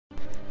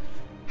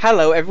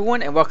Hello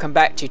everyone and welcome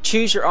back to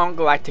Choose Your Own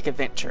Galactic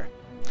Adventure,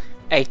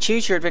 a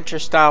Choose Your Adventure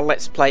style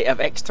Let's Play of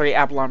X3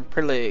 Avalon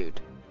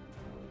Prelude,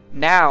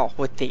 now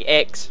with the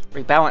X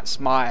Rebalanced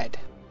mod.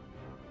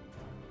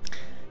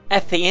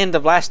 At the end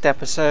of last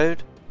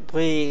episode,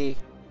 we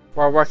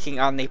were working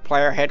on the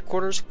player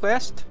headquarters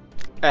quest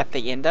at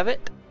the end of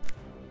it,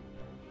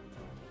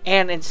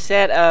 and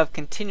instead of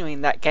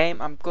continuing that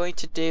game, I'm going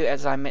to do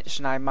as I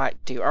mentioned I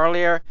might do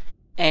earlier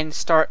and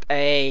start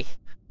a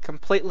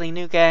completely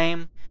new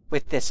game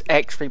with this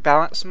X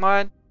Rebalanced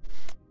mod.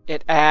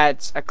 It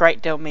adds a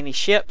great deal many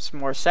ships,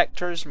 more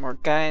sectors, more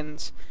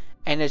guns,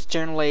 and it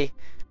generally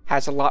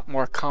has a lot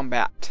more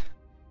combat.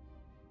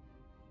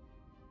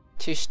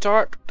 To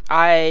start,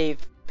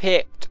 I've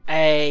picked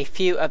a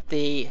few of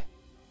the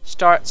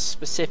starts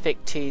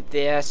specific to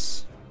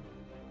this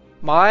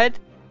mod.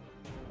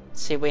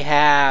 See, we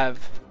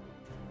have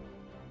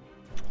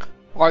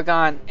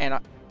Argon and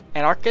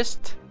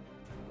Anarchist,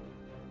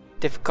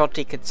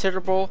 difficulty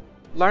considerable.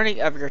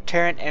 Learning of your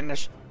Terran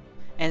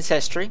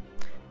ancestry,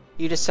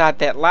 you decide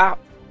that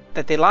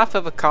the life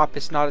of a cop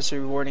is not as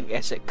rewarding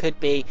as it could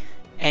be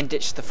and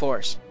ditch the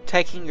force,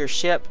 taking your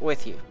ship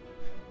with you.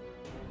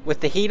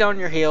 With the heat on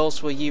your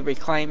heels, will you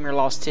reclaim your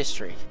lost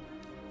history?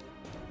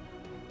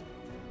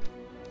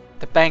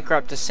 The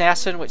bankrupt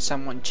assassin, which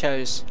someone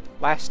chose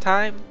last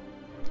time.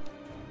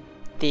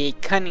 The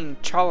cunning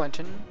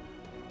charlatan,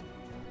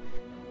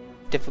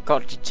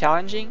 difficulty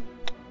challenging.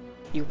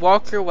 You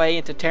walk your way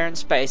into Terran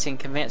space and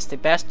convince the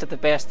best of the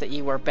best that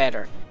you are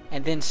better,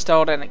 and then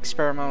stalled an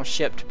experimental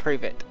ship to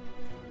prove it.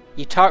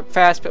 You talk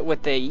fast, but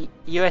with the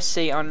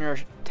USC on your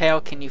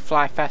tail, can you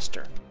fly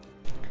faster?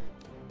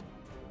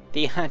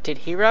 The hunted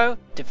hero,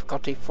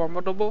 difficulty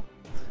formidable.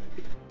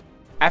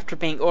 After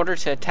being ordered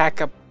to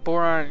attack a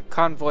Boron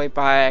convoy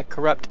by a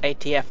corrupt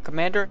ATF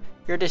commander,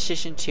 your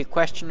decision to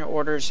question your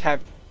orders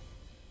have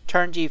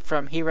turned you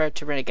from hero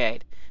to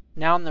renegade.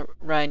 Now on the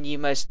run, you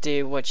must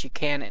do what you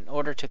can in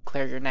order to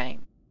clear your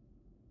name.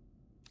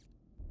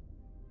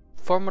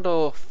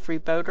 Formidable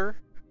freebooter.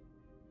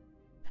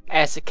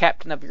 As the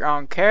captain of your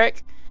own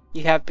carrack,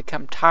 you have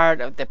become tired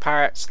of the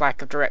pirates'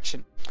 lack of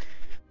direction.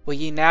 Will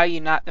you now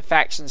unite the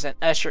factions and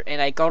usher in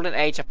a golden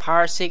age of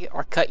piracy,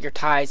 or cut your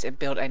ties and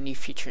build a new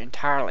future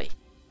entirely?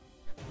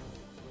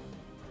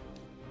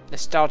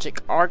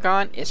 Nostalgic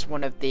Argon is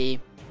one of the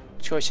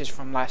choices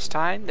from last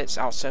time that's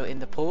also in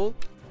the pool.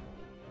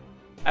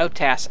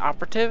 OTAS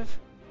operative.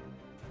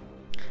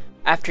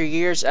 After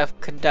years of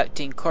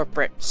conducting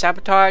corporate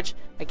sabotage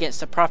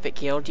against the Profit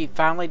Guild, you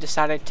finally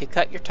decided to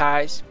cut your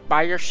ties,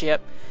 buy your ship,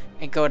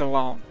 and go it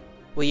alone.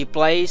 Will you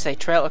blaze a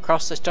trail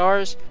across the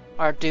stars,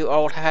 or do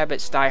old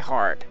habits die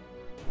hard?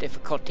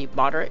 Difficulty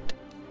moderate.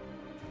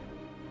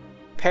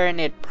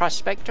 Paranid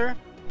Prospector,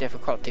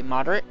 difficulty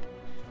moderate.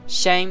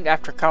 Shamed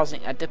after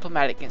causing a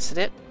diplomatic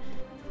incident.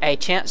 A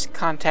chance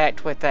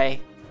contract with a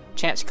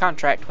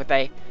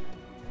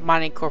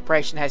mining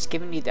corporation has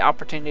given you the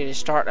opportunity to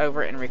start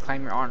over and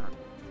reclaim your honor.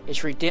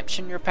 Is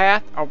redemption your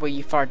path, or will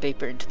you fall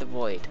deeper into the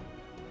void?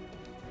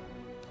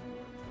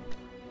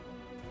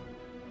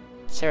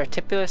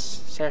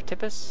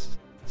 Seratippus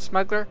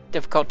Smuggler,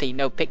 difficulty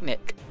no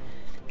picnic.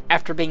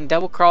 After being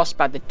double-crossed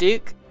by the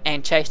Duke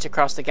and chased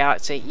across the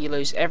galaxy, you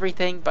lose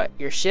everything but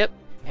your ship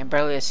and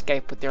barely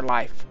escape with your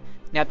life.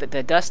 Now that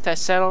the dust has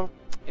settled,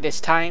 it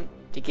is time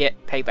to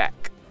get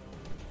payback.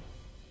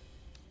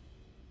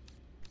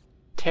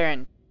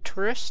 Terran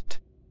Tourist,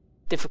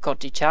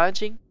 difficulty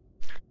challenging.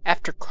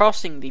 After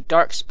crossing the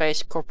Dark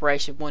Space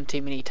Corporation one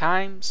too many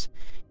times,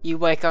 you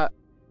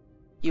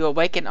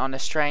awaken on a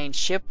strange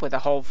ship with a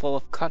hold full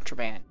of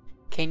contraband.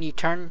 Can you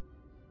turn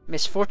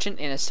misfortune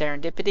into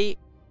serendipity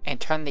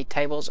and turn the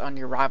tables on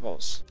your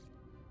rivals?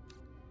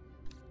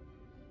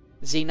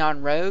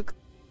 Xenon Rogue,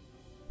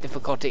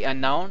 difficulty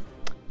unknown.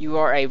 You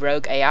are a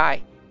rogue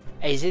AI,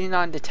 a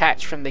Xenon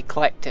detached from the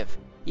collective.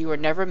 You were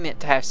never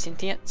meant to have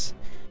sentience,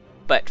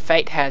 but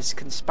fate has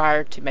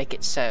conspired to make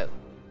it so.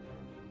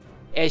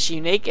 As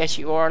unique as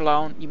you are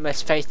alone, you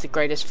must face the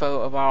greatest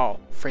foe of all,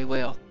 free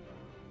will.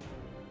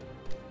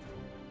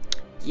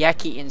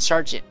 Yaki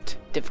Insurgent,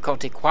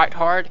 difficulty quite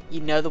hard. You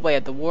know the way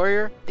of the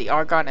warrior. The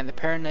Argon and the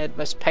Paranid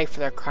must pay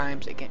for their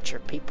crimes against your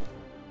people.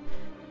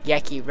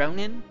 Yaki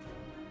Ronin,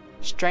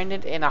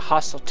 stranded in a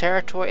hostile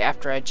territory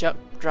after a jump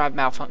drive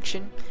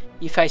malfunction,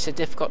 you face a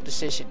difficult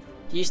decision.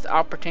 Use the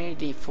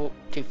opportunity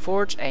to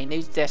forge a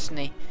new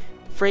destiny,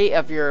 free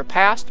of your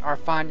past, or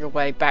find your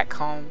way back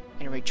home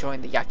and rejoin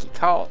the Yaki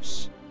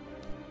cause.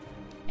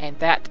 And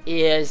that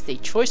is the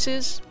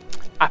choices.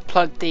 I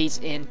plugged these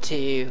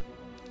into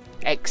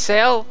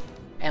Excel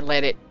and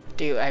let it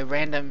do a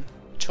random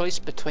choice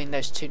between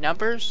those two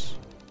numbers,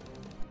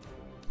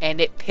 and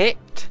it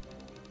picked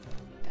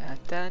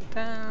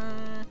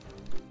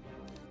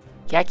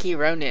Yaki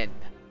Ronin.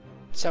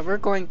 So we're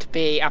going to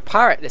be a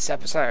pirate this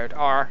episode,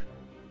 or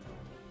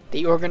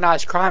the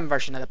organized crime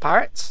version of the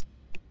pirates.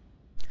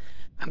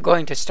 I'm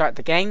going to start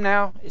the game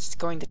now. It's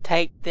going to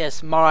take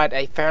this mod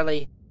at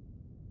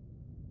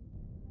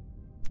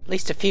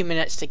least a few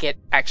minutes to get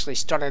actually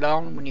started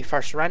on when you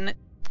first run it.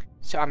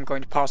 So I'm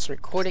going to pause the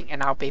recording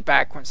and I'll be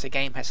back once the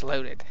game has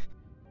loaded.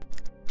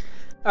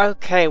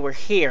 Okay, we're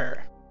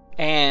here.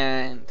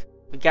 And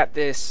we got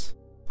this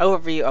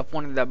overview of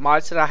one of the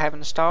mods that I have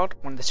installed,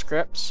 one of the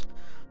scripts.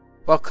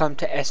 Welcome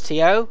to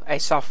STO, a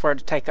software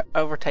to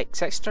overtake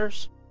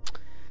sectors.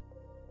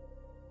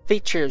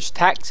 Features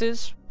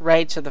taxes,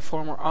 raids of the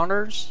former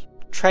owners,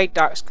 trade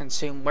docks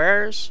consume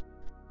wares,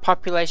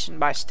 population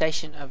by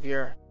station of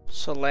your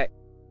selection,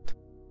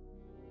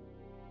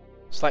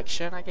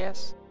 I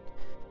guess.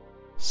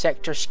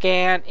 Sector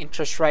scan,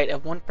 interest rate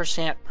of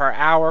 1% per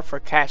hour for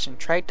cash and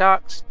trade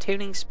docks,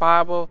 tuning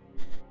spyable,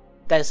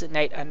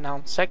 designate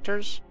unknown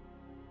sectors.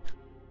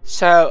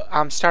 So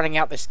I'm starting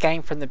out this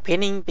game from the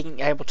beginning,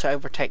 being able to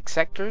overtake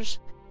sectors,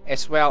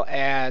 as well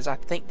as I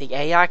think the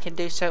AI can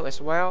do so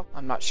as well.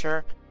 I'm not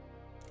sure.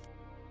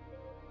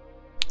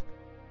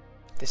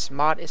 This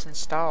mod is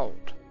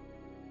installed.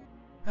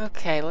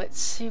 Okay, let's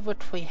see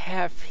what we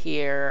have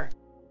here.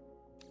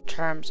 In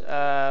terms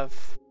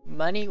of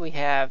money, we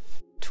have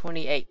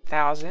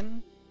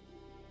 28,000.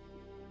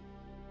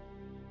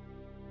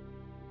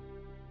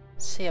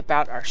 See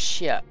about our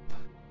ship.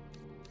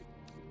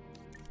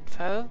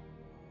 Info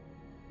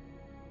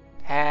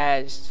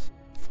has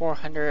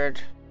 400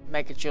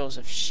 megajoules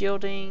of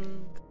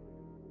shielding.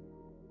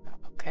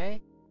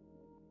 Okay.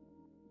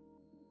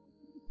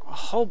 A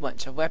whole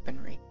bunch of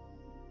weaponry.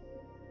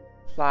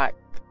 Like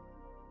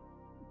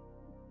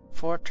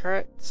 4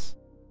 turrets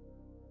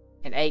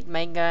and 8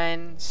 main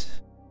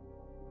guns.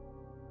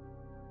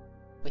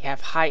 We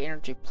have high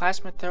energy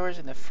plasma throwers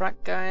in the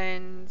front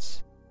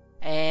guns,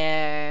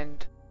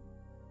 and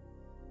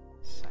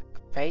it's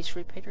like phase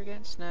repeater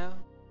guns. No,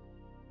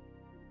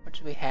 what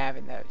do we have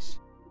in those?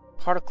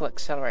 Particle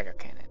accelerator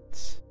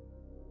cannons.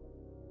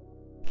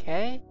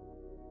 Okay,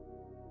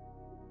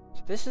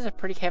 so this is a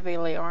pretty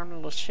heavily armed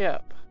little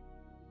ship,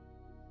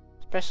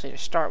 especially to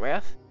start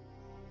with.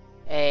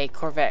 A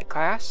Corvette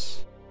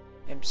class,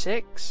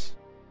 M6,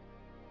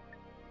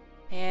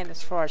 and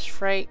as far as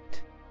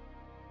freight,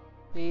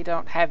 we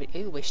don't have it.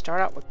 Ooh, we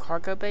start out with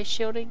cargo-based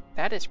shielding.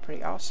 That is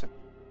pretty awesome.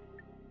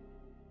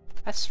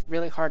 That's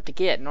really hard to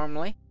get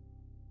normally.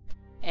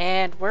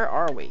 And where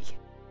are we?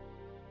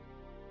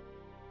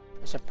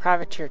 There's a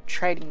privateer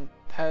trading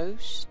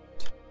post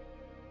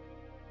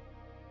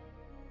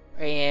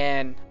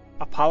in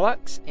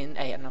Apollux, an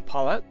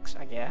Apollux,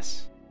 I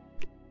guess.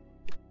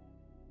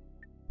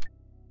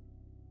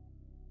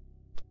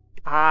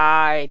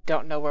 I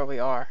don't know where we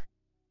are.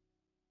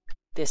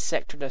 This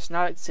sector does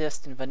not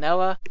exist in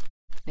vanilla.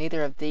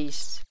 Neither of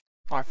these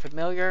are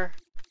familiar.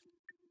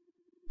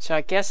 So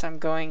I guess I'm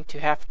going to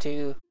have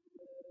to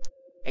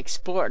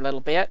explore a little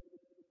bit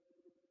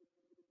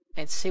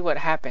and see what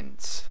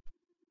happens.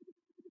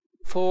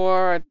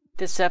 For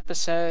this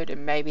episode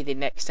and maybe the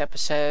next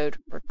episode,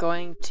 we're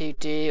going to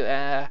do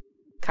a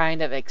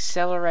kind of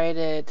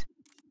accelerated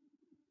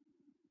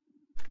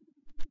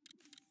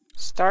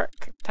start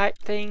type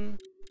thing,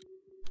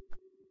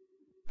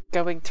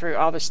 going through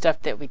all the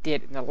stuff that we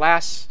did in the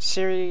last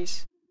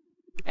series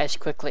as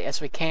quickly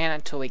as we can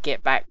until we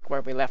get back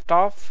where we left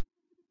off.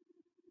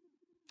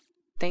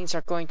 Things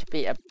are going to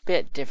be a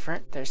bit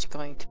different. There's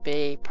going to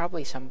be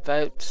probably some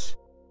votes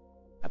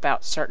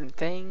about certain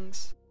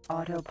things.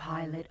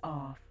 Autopilot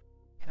off.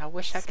 And I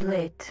wish I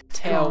could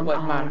tell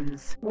what my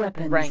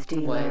rank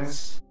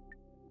was.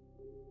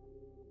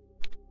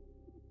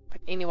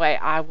 But anyway,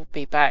 I will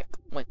be back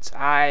once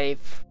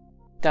I've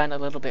done a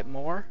little bit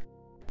more.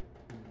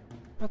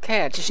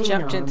 Okay, I just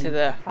jumped into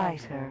the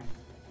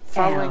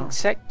following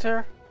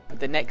sector,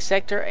 the next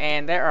sector,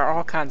 and there are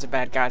all kinds of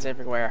bad guys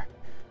everywhere.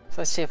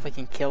 So let's see if we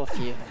can kill a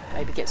few.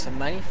 Maybe get some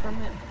money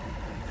from it.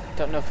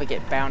 Don't know if we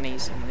get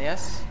bounties in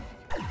this.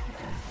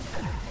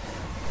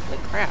 Holy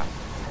crap.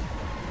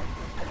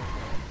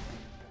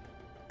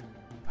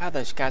 Wow,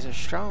 those guys are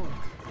strong.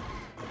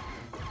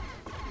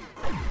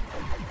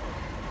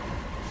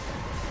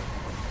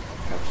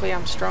 Hopefully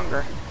I'm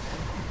stronger.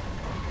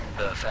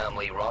 The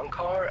family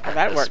Ronkar and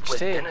that the works Split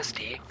too.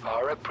 Dynasty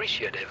are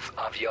appreciative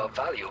of your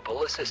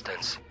valuable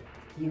assistance.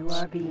 You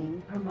are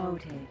being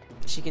promoted.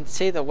 As you can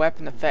see, the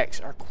weapon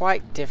effects are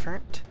quite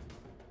different.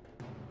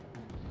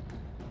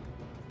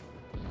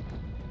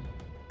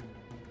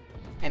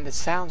 And the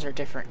sounds are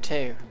different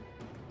too.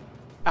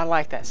 I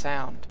like that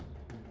sound.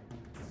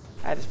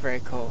 That is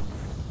very cool.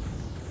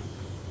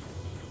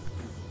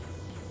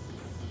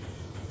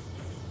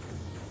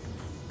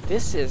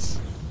 This is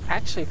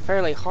actually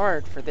fairly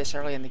hard for this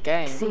early in the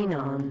game.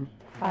 Xenon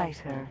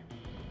Fighter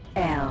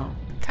L.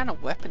 What kind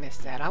of weapon is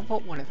that? I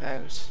want one of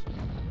those.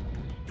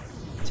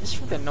 Just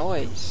for the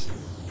noise.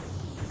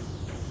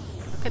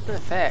 Look at the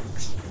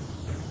effects.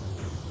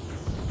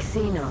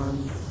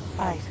 Xenon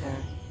Fighter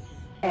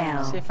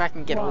L. See if I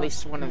can get at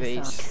least one of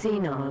these.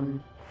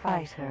 Xenon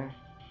Fighter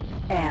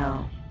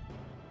L.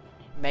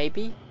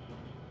 Maybe?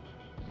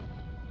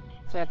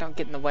 Hopefully I don't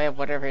get in the way of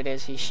whatever it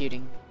is he's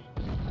shooting.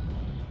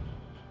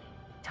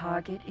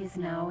 Target is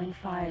now in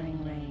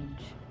firing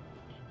range.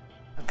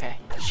 Okay,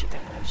 shoot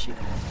that, shoot.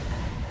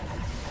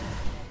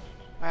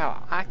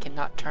 Wow, I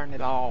cannot turn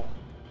at all.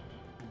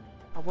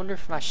 I wonder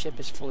if my ship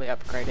is fully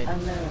upgraded.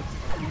 Alert.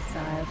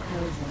 Missile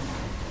closing.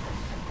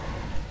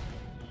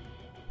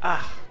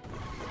 Ah.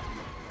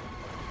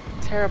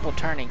 Terrible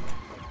turning.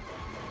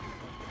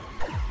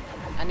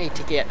 I need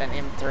to get an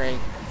M3.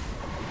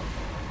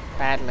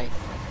 Badly.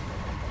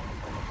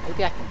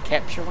 Maybe I can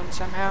capture one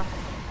somehow?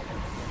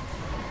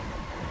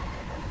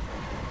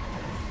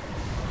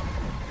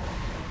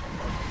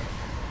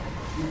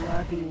 You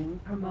are being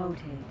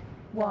promoted.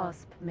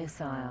 Wasp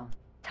missile.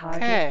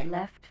 Target Okay.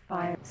 left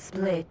fire.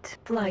 Split.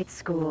 Flight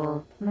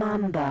school.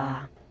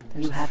 Mamba.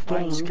 There's You have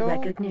flight gained school.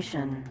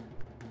 recognition.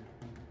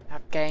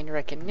 I've gained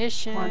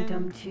recognition.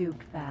 Quantum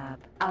tube fab.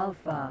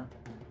 Alpha.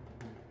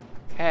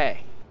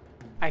 Okay.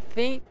 I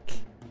think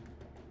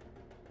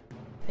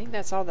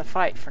that's all the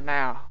fight for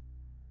now.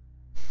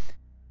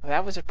 Well,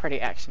 that was a pretty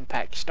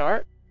action-packed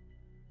start.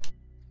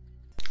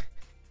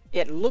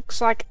 It looks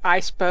like I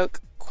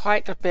spoke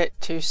quite a bit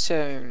too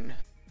soon.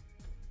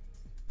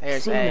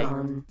 There's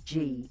Xenon a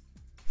G.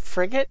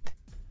 frigate.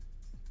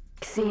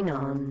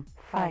 Xenon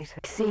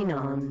fighter.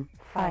 Xenon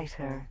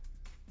fighter.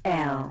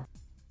 L.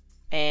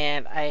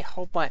 And a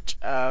whole bunch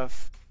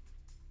of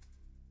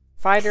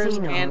fighters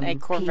and a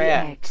Xenon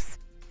corvette. PX.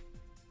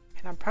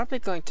 And I'm probably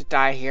going to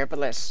die here, but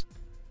let's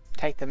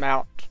take them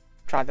out,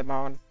 try them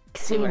on,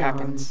 see what Xenon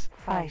happens.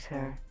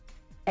 fighter.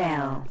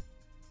 L.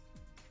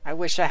 I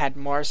wish I had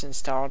Mars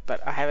installed,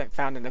 but I haven't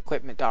found an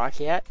equipment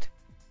dock yet.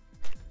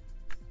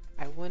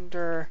 I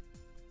wonder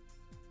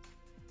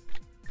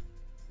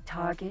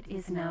Target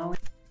is now.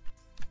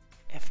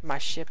 if my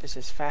ship is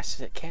as fast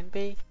as it can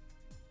be.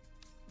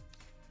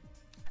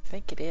 I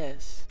think it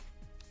is.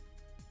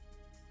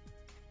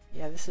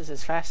 Yeah, this is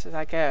as fast as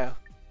I go.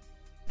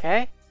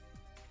 Okay?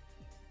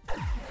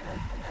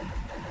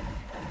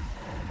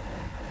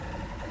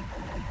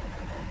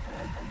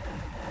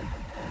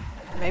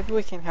 Maybe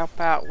we can help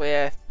out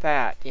with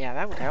that. Yeah,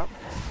 that would help.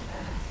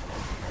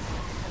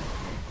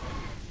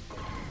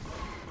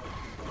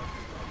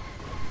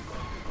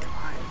 Come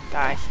on,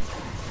 die.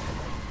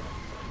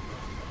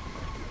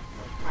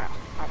 Wow,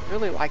 I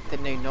really like the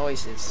new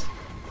noises.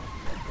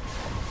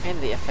 And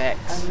the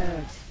effects.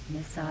 Alert.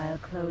 Missile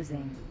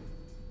closing.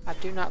 I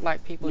do not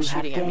like people You have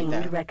shooting at me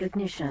gained though.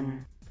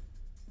 recognition.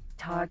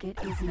 Target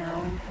is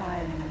now in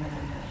firing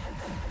range.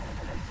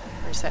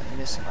 Where's that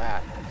missile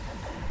at?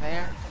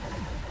 There?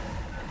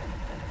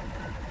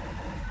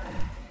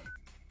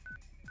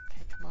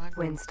 Okay, come on.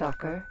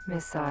 Windstalker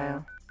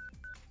missile.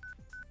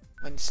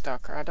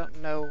 Windstalker. I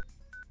don't know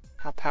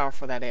how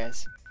powerful that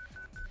is.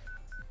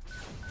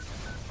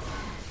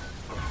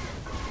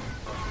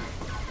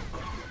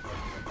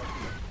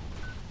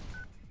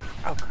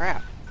 Oh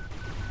crap.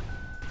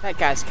 That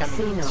guy's coming.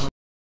 Xenon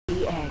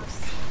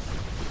EX.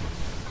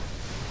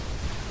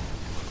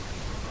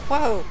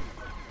 Whoa!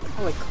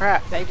 Holy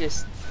crap, they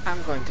just...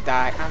 I'm going to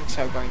die. I'm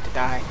so going to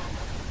die.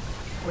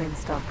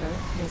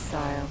 Windstalker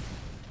missile.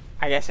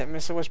 I guess that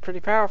missile was pretty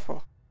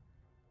powerful.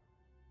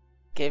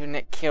 Given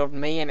it killed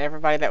me and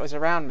everybody that was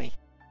around me.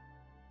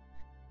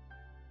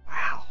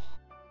 Wow.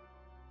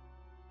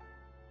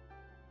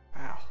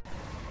 Wow.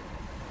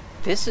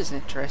 This is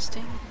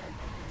interesting.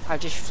 I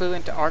just flew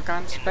into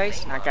Argon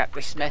space and I got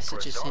this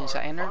message as soon as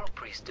I entered.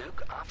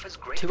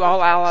 To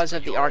all allies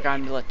of the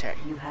Argon military.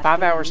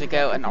 5 hours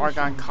ago, an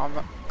Argon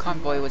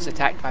convoy was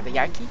attacked by the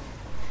Yaki.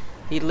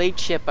 The lead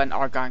ship, an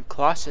Argon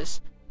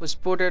Colossus, was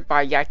boarded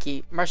by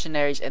Yaki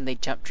mercenaries and the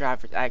jump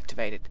drive was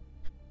activated.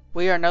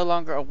 We are no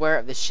longer aware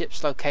of the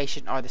ship's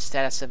location or the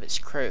status of its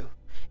crew.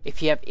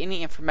 If you have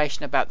any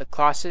information about the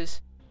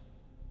Colossus,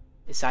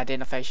 its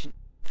identification,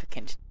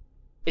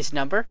 its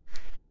number,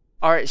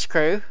 or its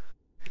crew,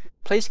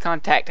 please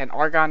contact an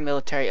Argon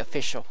military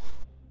official.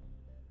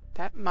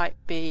 That might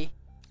be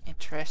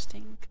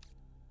interesting.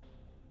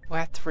 We'll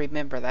have to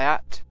remember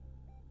that.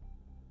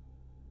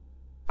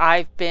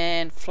 I've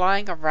been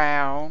flying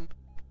around,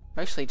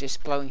 mostly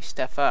just blowing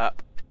stuff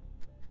up.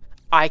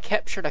 I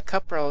captured a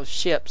couple of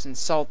ships and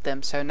sold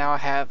them, so now I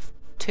have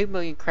 2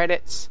 million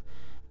credits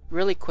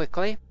really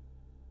quickly.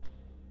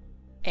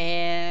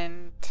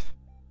 And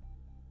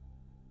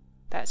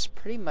that's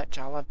pretty much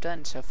all I've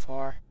done so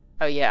far.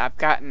 Oh yeah, I've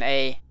gotten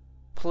a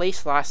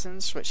police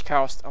license, which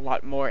costs a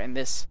lot more in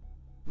this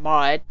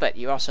mod, but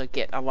you also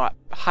get a lot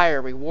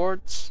higher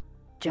rewards.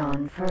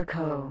 John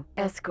Furco.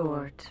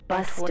 Escort.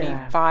 Buster.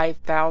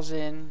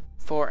 25,000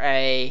 for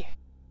a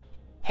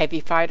heavy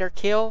fighter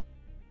kill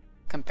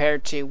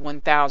compared to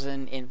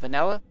 1,000 in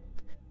vanilla.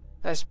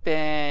 That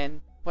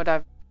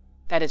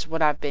is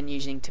what I've been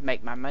using to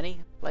make my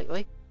money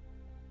lately.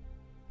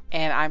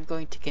 And I'm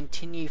going to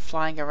continue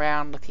flying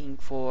around looking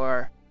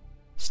for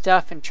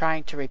stuff and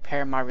trying to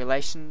repair my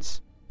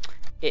relations.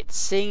 It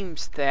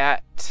seems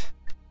that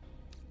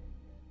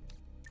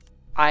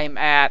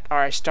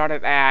I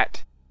started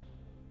at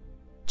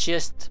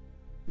just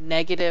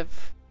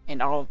negative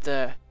in all of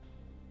the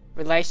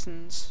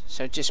relations,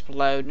 so just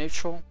below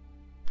neutral.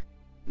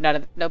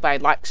 Nobody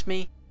likes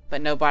me,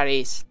 but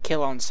nobody's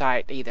kill on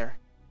sight either.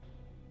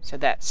 So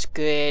that's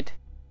good.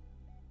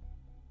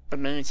 It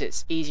means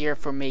it's easier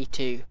for me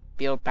to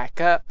build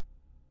back up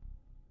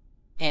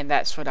And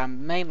that's what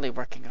I'm mainly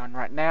working on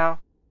right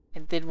now.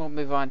 And then we'll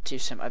move on to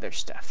some other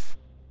stuff.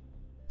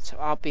 So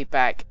I'll be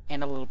back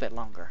in a little bit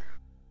longer.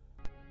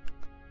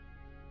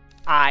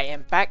 I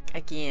am back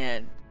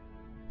again.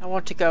 I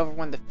want to go over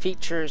one of the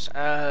features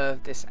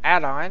of this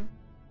add-on,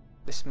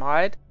 this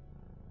mod.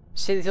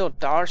 See these little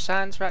dollar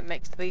signs right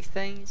next to these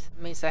things?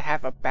 It means they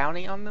have a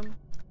bounty on them.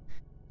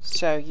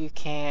 So you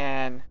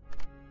can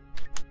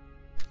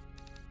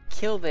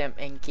kill them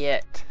and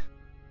get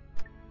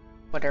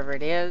whatever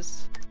it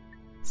is.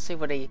 See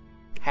what he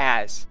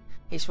has.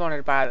 He's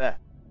wanted by the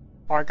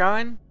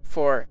Argon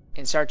for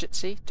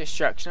insurgency,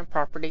 destruction of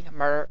property,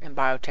 murder, and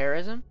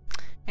bioterrorism.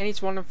 And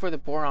he's wanted for the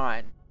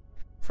Boron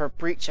for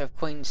breach of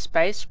Queen's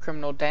space,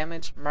 criminal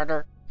damage,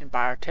 murder, and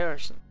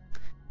bioterrorism.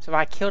 So if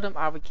I killed him,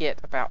 I would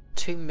get about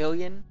 2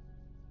 million.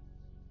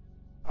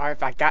 Or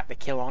if I got the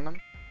kill on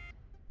him.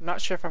 I'm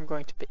not sure if I'm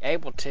going to be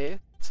able to.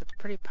 It's a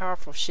pretty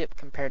powerful ship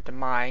compared to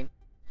mine.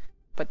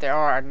 But there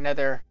are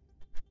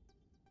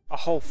a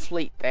whole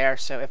fleet there,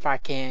 so if I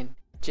can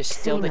just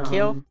steal the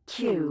kill,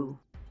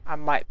 I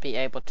might be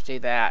able to do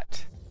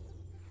that.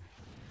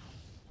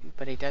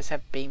 But he does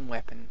have beam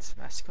weapons.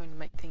 That's going to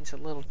make things a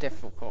little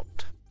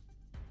difficult.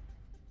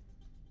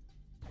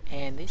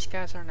 And these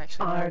guys aren't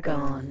actually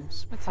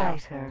Argons,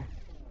 fighter,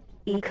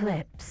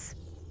 Eclipse.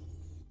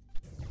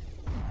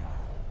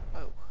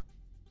 Oh.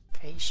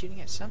 Okay, he's shooting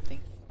at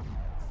something.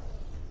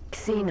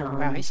 Xenon.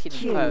 Wow, he's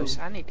getting close.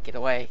 I need to get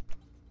away.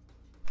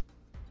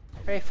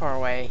 Very far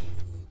away.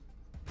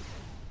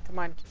 Come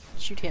on,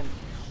 shoot him.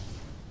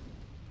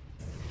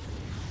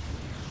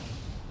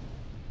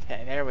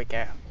 Okay, there we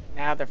go.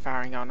 Now they're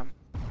firing on him.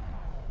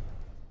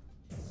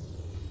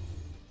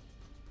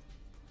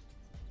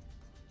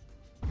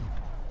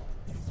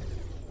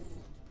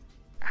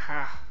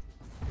 Ah.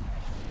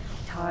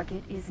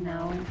 Target is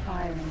now in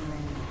firing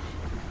range.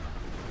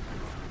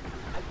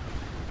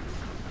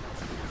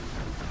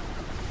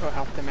 We'll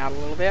help them out a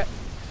little bit.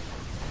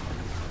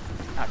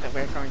 Not that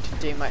we're going to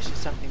do much to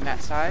something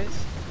that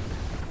size.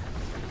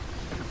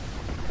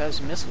 Those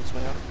missiles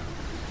will.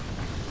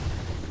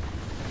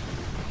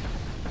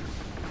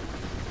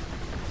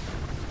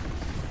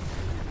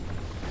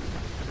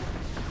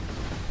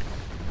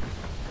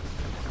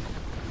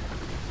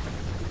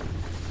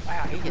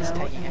 Wow, he is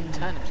taking a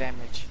ton of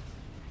damage.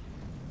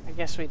 I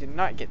guess we did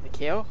not get the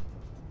kill.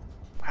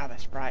 Wow,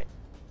 that's bright.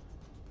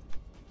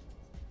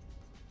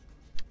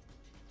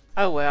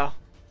 Oh well.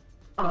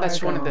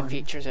 That's one of the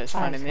features that's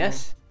fun in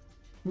this.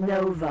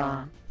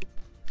 Nova.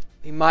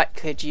 We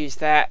could use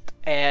that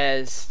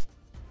as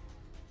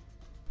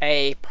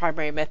a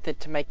primary method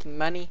to making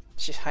money.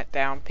 Just hunt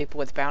down people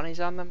with bounties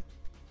on them.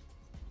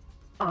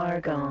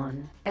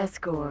 Argon.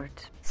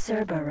 Escort.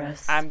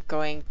 Cerberus. I'm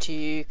going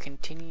to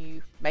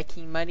continue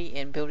making money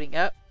and building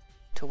up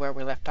to where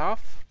we left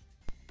off.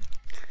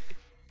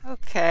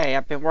 Okay,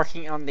 I've been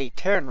working on the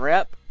Terran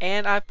rep,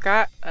 and I've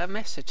got a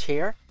message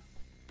here.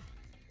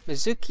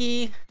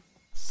 Mizuki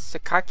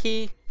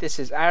Sakaki, this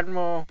is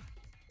Admiral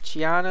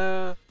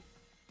Giorno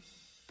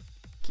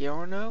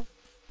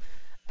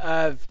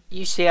of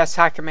UCS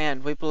High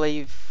Command.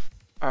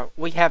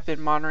 We have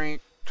been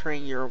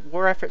monitoring your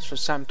war efforts for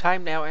some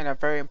time now and are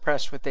very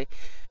impressed with the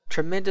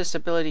tremendous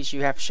abilities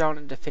you have shown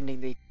in defending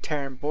the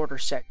Terran border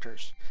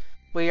sectors.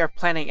 We are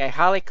planning a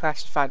highly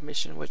classified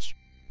mission which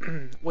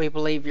we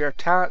believe your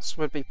talents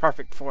would be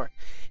perfect for.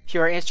 If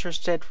you are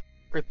interested,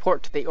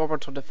 report to the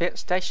Orbital Defense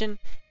Station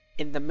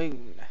in the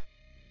Moon.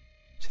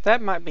 So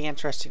that might be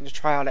interesting to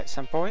try out at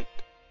some point.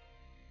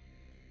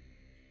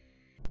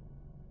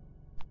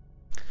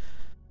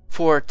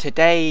 For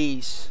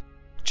today's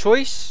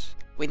choice,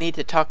 we need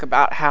to talk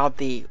about how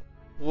the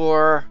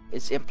war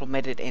is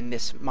implemented in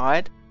this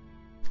mod.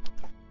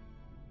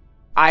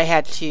 I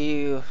had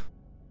to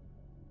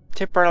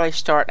temporarily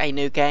start a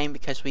new game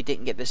because we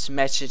didn't get this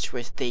message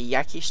with the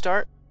Yaki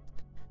start.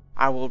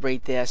 I will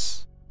read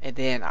this and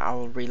then I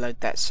will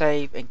reload that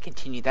save and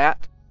continue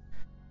that.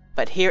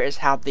 But here is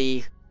how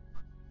the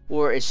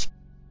war is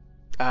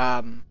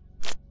done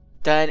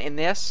in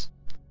this.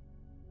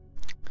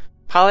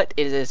 Pilot,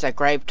 it is a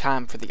grave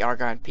time for the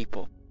Argon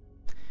people.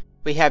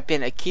 We have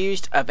been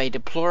accused of a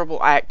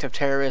deplorable act of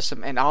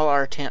terrorism and all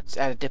our attempts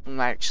at a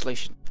diplomatic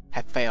solution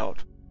have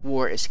failed.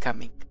 War is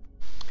coming.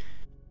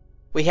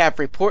 We have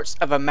reports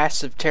of a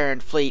massive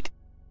Terran fleet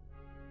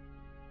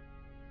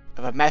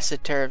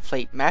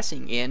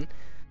massing in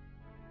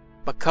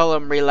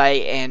McCullum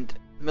Relay and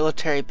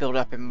military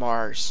buildup in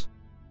Mars.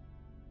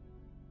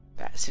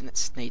 That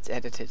sentence needs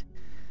edited.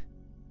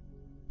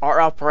 Our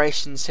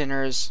operations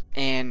centers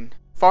in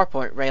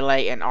Farpoint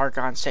Relay and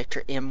Argon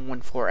Sector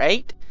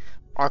M148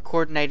 are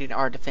coordinating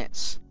our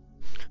defense.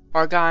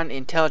 Argon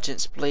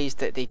intelligence believes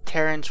that the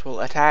Terrans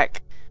will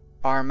attack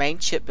our main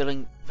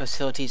shipbuilding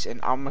facilities in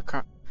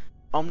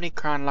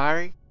Omicron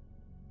Lyre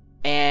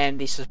and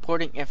the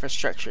supporting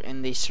infrastructure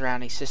in the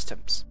surrounding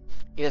systems.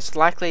 It is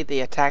likely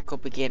the attack will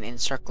begin in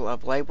Circle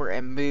of Labor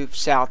and move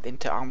south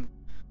into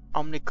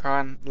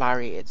Omicron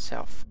Lyre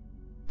itself.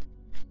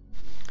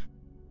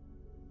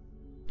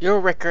 Your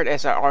record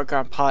as an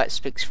Argon pilot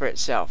speaks for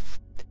itself.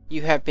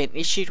 You have been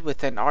issued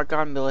with an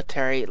Argon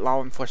military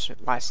law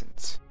enforcement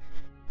license.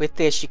 With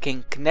this, you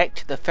can connect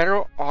to the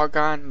Federal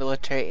Argon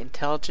Military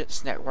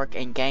Intelligence Network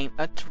and gain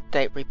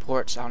up-to-date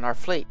reports on our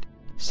fleet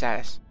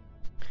status,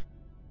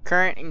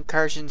 current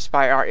incursions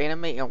by our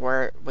enemy, and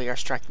where we are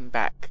striking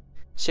back.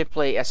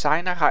 Simply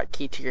assign a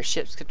hotkey to your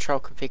ship's control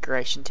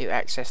configuration to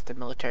access the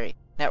military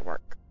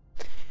network.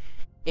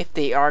 If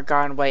the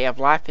Argon way of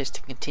life is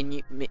to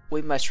continue,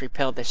 we must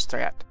repel this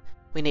threat.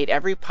 We need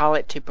every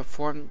pilot to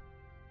perform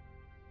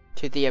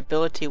to the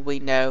ability we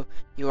know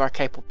you are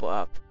capable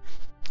of.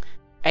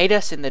 Aid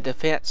us in the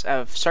defense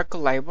of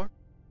Circle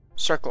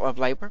of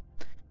Labor.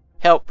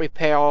 Help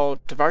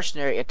repel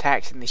diversionary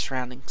attacks in the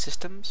surrounding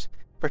systems.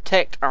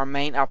 Protect our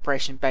main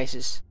operation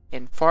bases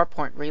in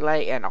Farpoint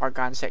Relay and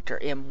Argon Sector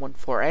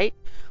M148,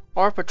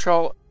 or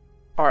patrol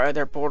our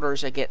other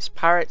borders against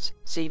pirates,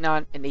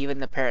 Xenon, and even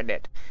the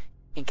Paranet,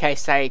 in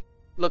case they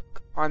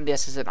look on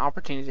this as an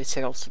opportunity to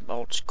settle some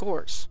old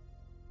scores.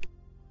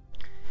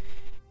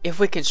 If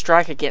we can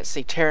strike against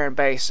the Terran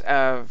bases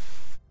of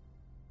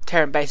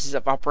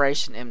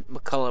operation in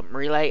McCullum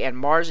Relay and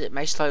Mars, it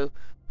may slow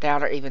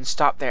down or even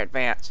stop their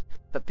advance.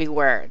 But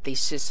beware, these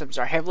systems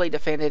are heavily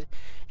defended,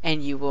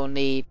 and you will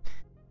need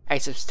a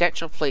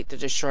substantial fleet to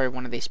destroy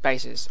one of these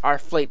bases. Our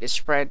fleet is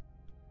spread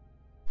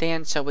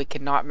thin, so we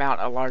cannot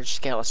mount a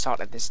large-scale assault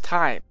at this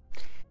time.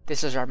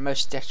 This is our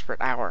most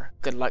desperate hour.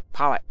 Good luck,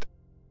 pilot.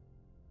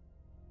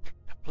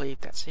 I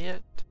believe that's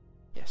it.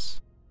 Yes.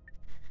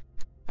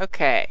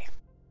 Okay.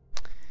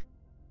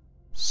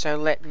 So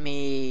let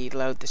me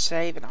load the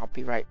save and I'll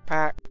be right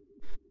back.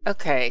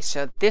 Okay,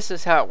 so this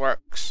is how it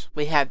works.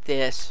 We have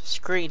this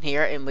screen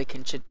here and we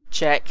can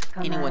check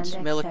anyone's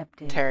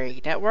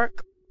military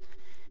network.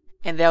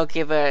 And they'll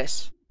give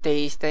us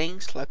these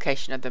things: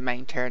 location of the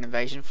main Terran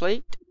invasion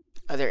fleet,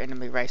 other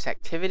enemy race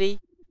activity,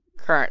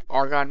 current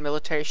Argon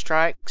military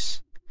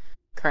strikes,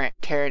 current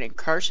Terran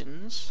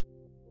incursions.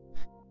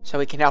 So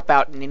we can help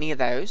out in any of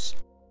those.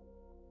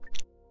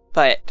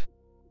 But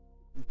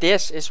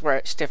this is where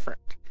it's different.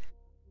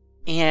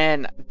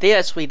 In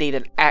this, we need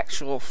an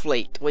actual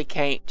fleet. We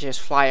can't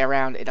just fly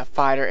around in a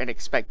fighter and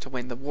expect to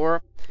win the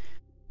war.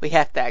 We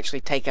have to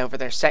actually take over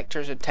their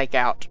sectors and take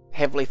out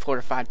heavily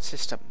fortified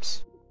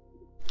systems.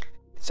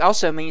 This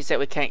also means that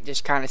we can't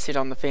just kind of sit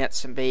on the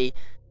fence and be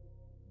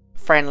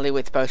friendly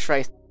with both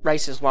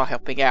races while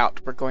helping out.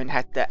 We're going to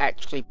have to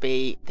actually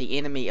be the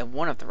enemy of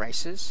one of the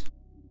races.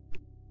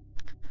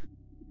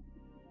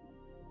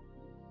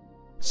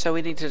 So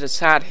we need to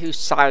decide whose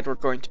side we're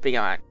going to be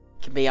on.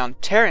 We can be on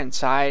Terran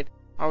side,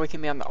 or we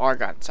can be on the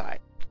Argon side.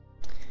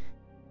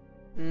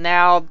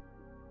 Now,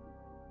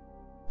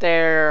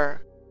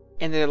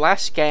 in the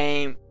last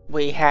game,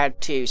 we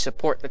had to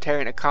support the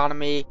Terran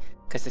economy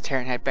because the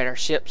Terran had better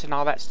ships and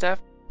all that stuff.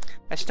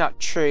 That's not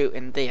true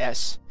in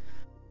this.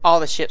 All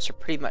the ships are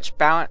pretty much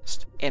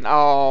balanced, and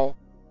all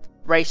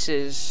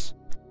races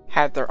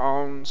have their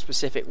own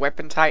specific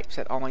weapon types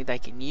that only they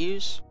can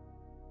use.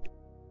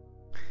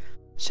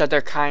 So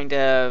they're kind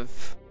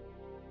of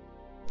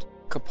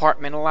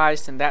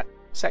compartmentalized in that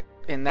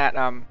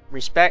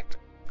respect.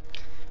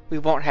 We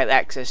won't have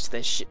access to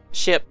the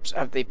ships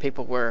of the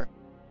people we're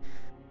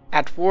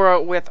at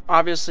war with,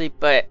 obviously,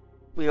 but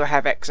we will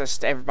have access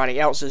to everybody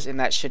else's, and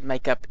that should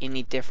make up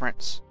any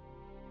difference.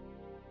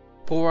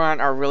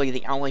 Boron are really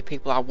the only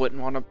people I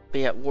wouldn't want to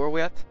be at war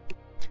with,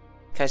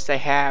 because they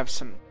have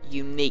some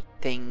unique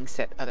things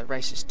that other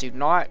races do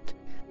not.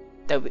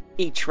 Though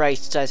each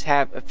race does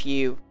have a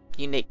few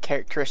unique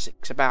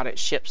characteristics about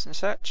its ships and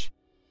such.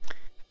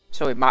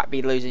 So we might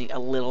be losing a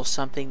little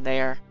something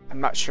there. I'm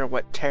not sure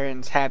what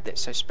Terrans have that's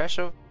so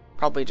special.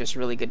 Probably just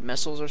really good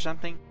missiles or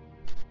something.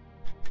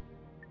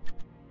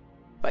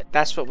 But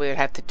that's what we would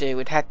have to do.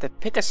 We'd have to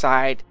pick a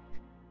side.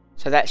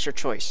 So that's your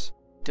choice.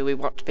 Do we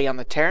want to be on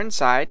the Terran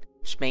side,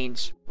 which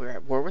means we're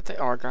at war with the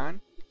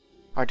Argon?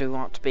 Or do we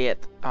want to be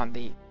on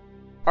the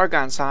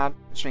Argon side,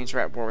 which means we're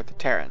at war with the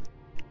Terran?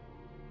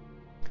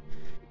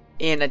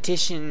 In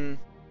addition,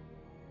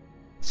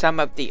 some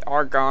of the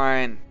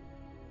Argon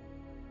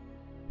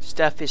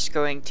stuff is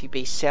going to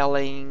be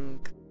selling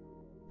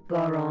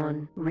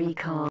Boron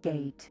Recon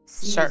Gate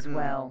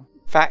certain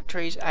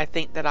factories, I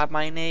think, that I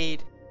might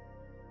need.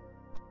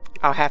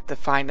 I'll have to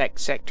find that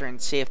sector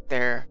and see if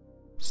they're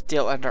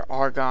still under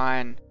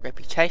Argon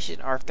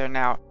reputation or if they're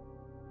now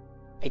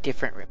a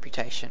different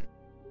reputation.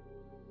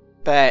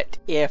 But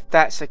if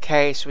that's the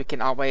case, we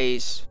can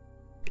always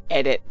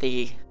edit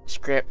the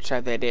script so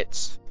that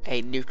it's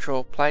a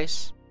neutral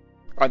place.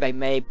 Or they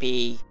may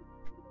be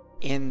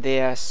in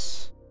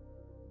this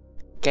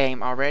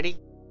game already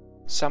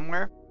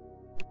somewhere.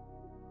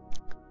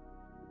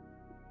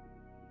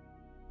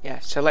 Yeah,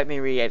 so let me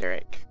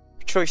reiterate.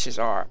 Choices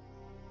are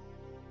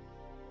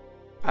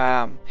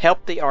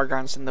help the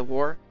Argons in the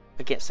war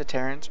against the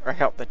Terrans, or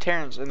help the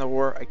Terrans in the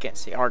war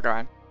against the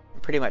Argon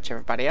and pretty much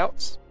everybody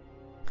else.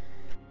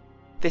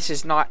 This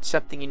is not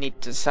something you need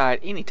to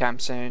decide anytime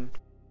soon.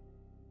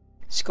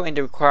 It's going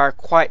to require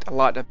quite a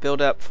lot of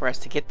build up for us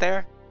to get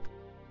there.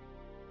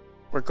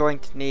 We're going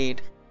to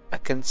need a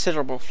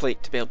considerable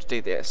fleet to be able to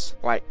do this.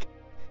 Like,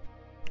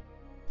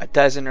 a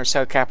dozen or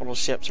so capital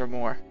ships or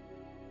more.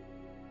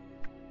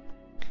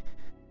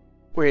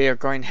 We are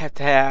going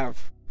to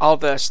have all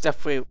the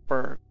stuff we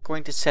were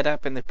going to set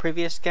up in the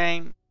previous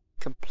game,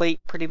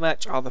 complete pretty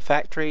much all the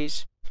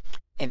factories,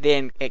 and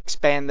then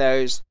expand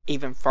those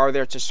even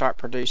farther to start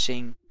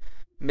producing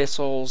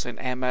missiles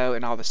and ammo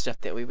and all the stuff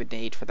that we would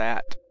need for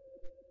that.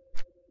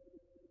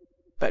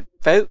 But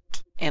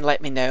vote and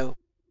let me know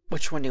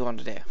which one you want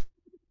to do.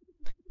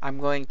 I'm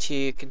going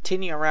to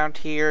continue around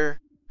here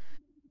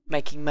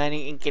making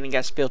money and getting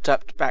us built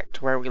up back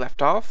to where we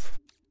left off.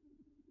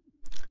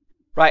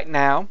 Right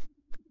now,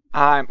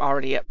 I'm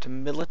already up to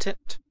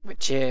militant,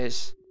 which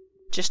is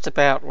just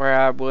about where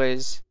I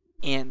was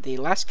in the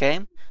last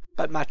game,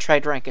 but my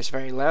trade rank is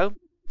very low.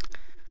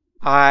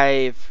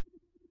 I've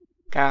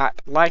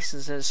got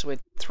licenses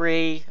with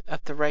 3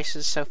 of the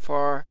races so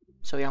far,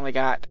 so we only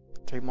got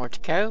 3 more to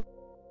go.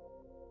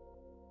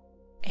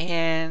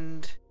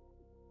 And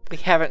we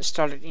haven't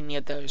started any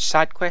of those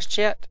side quests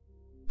yet,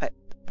 but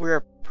we're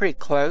pretty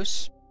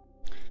close.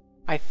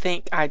 I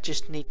think I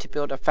just need to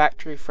build a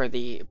factory for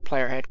the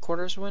player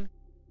headquarters one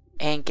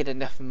and get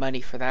enough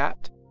money for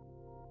that.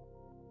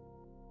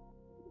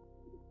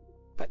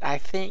 But I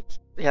think,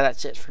 yeah,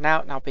 that's it for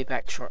now, and I'll be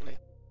back shortly.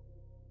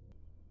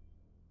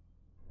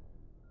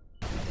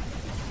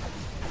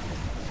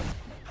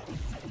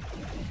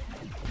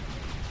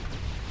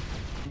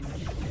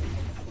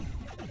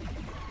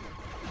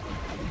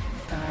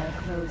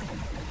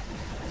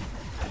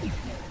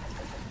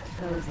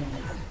 Closing.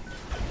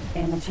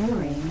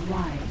 Enduring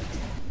light.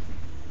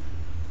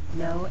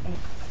 No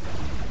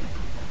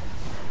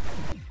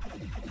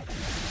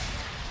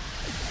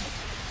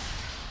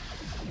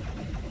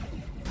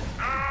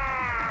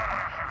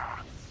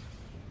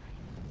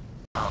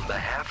On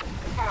behalf...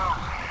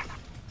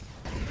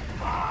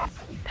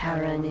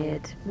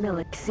 Paranid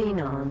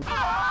Xenon.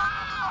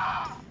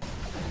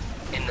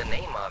 In the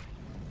name of...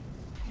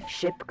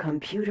 Ship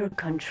computer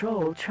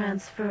control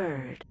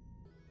transferred.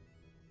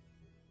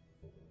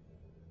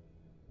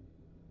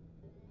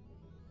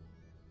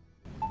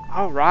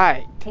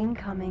 Alright,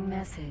 Incoming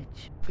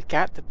message. we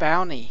got the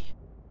bounty.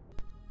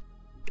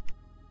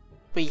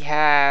 We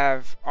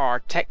have our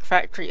tech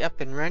factory up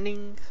and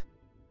running.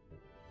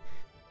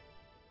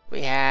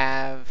 We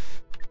have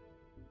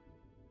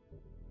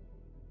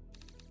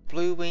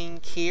Blue Wing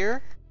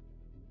here,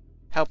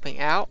 helping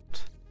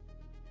out,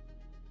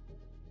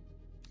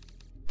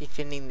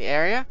 defending the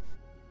area.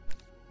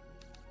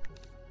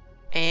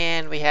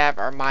 And we have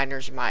our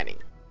miners mining.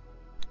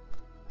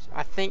 So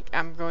I think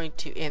I'm going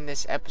to end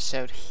this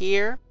episode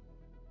here.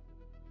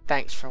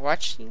 Thanks for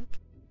watching,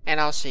 and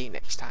I'll see you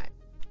next time.